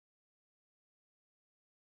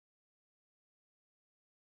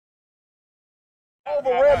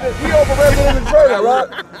over-revved it. He over-revved it in the trailer, right?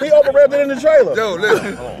 He over-revved it in the trailer. Yo,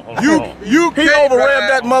 listen. He over-revved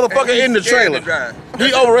that motherfucker in the trailer.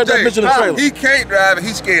 He over-revved that bitch in the trailer. He can't drive it.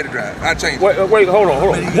 He's scared to drive. I changed it. Wait, hold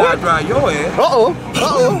on. You gotta drive your ass.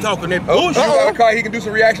 Uh-oh. Talking that bullshit. You got a car he can do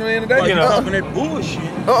some reaction in today? You talking that bullshit.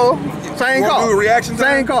 Same car. Do a reaction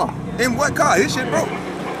time? Same car. In what car? His shit broke.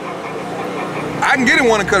 I can get him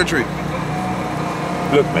one and cut a tree.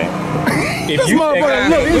 Look, man. This motherfucker,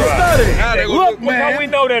 look, he's studying. Look, man. We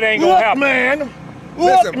know that ain't gonna happen.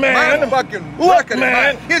 Listen, my fucking record and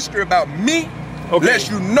my history about me lets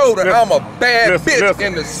you know that I'm a bad bitch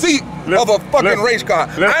in the seat of a fucking race car.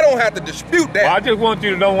 I don't have to dispute that. Well, I just want you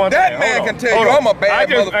to know one thing. That man can tell you I'm a bad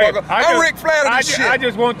motherfucker. I'm Rick Flatter this shit. I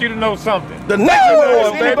just want you to know something. The next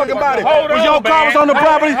one fucking body. When your car was on the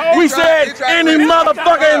property, we said any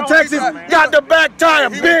motherfucker in Texas got the back tire,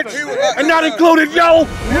 bitch. And that included your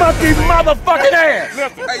monkey motherfucking ass.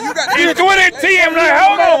 He's doing it, Tim.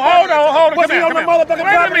 Hold on. Was he on the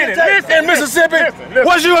motherfucking property in Mississippi?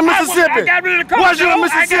 Was you in Mississippi? I got rid of the car. Was you in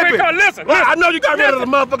Mississippi? Listen. I know you got rid of the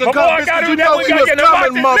motherfucking car. You know we was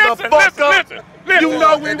coming, motherfucker. You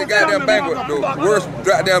know we was goddamn coming, banquet, the worst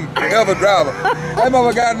goddamn ever driver. That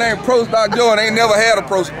motherfucker got named Prostock Joe and ain't never had a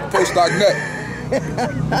Prostock nut.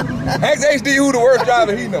 Ask HD who the worst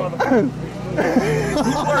driver he know.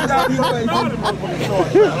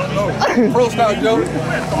 Prostock Joe.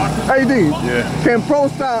 AD, can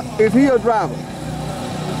Prostock, is he a driver?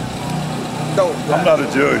 I'm not a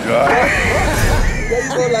judge, all right? There you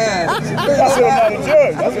go lying. I said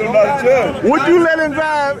I'm not a judge. Would you let him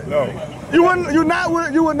drive? No. You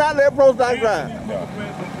would not let Prostock drive? No.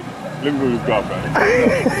 Let me go to the car, man.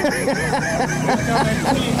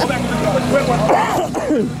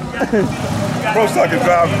 Prostock can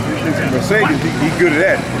drive his Mercedes. He's good at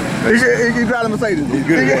that. He drive a Mercedes. He's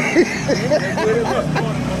good at that.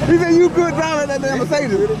 He said you good driving that damn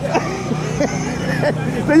Mercedes.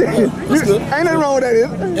 Ain't nothing wrong with that, is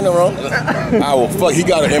it? Ain't nothing wrong. I will fuck. He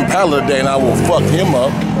got an Impala today, and I will fuck him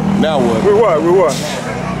up. Now what?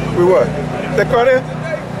 With what? That car there?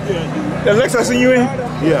 That Lexus in you in?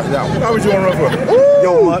 Yeah, that one. How much you want to run for?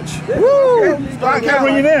 Yo much. Woo! Start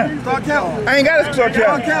counting you now. Start counting. I ain't got to start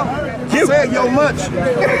counting. I said yo much.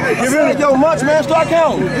 I said yo much, man. Start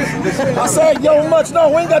counting. I said yo much. No,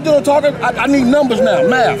 we ain't got to do no talking. I need numbers now.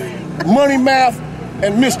 Math. Money, math,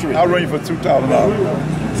 and mystery. I'll run you for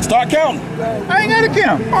 $2,000. Start counting. I ain't got to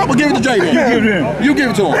count. All right, well, give it to Jay then. You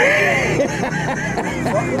give it to him. You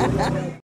give it to him.